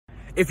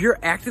If you're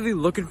actively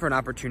looking for an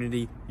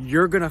opportunity,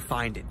 you're gonna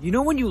find it. You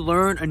know when you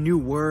learn a new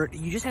word,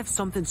 you just have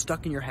something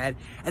stuck in your head,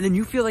 and then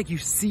you feel like you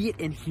see it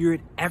and hear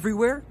it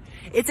everywhere?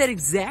 It's that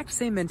exact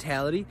same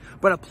mentality,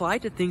 but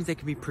applied to things that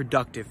can be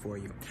productive for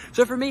you.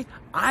 So for me,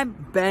 I'm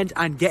bent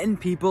on getting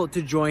people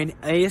to join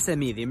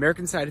ASME, the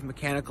American Society of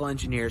Mechanical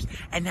Engineers,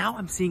 and now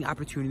I'm seeing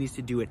opportunities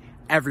to do it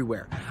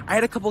everywhere. I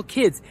had a couple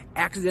kids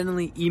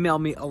accidentally email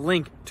me a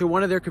link to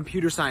one of their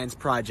computer science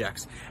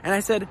projects, and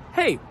I said,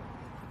 hey,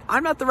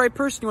 I'm not the right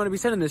person you want to be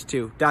sending this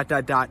to, ...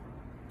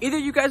 Either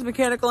you guys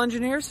mechanical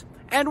engineers?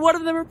 And one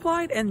of them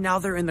replied, and now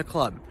they're in the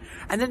club.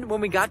 And then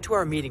when we got to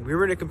our meeting, we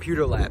were in a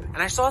computer lab,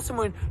 and I saw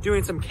someone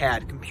doing some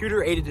CAD,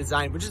 computer-aided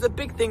design, which is a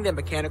big thing that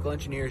mechanical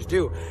engineers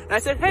do. And I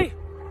said, hey,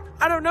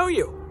 I don't know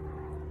you.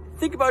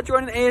 Think about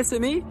joining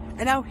ASME,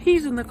 and now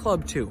he's in the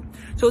club too.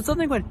 So it's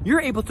something when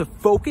you're able to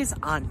focus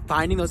on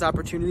finding those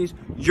opportunities,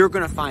 you're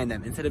gonna find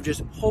them instead of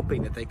just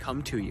hoping that they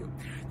come to you.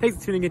 Thanks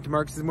for tuning in to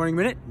Marcus's Morning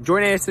Minute.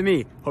 Join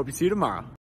ASME. Hope to see you tomorrow.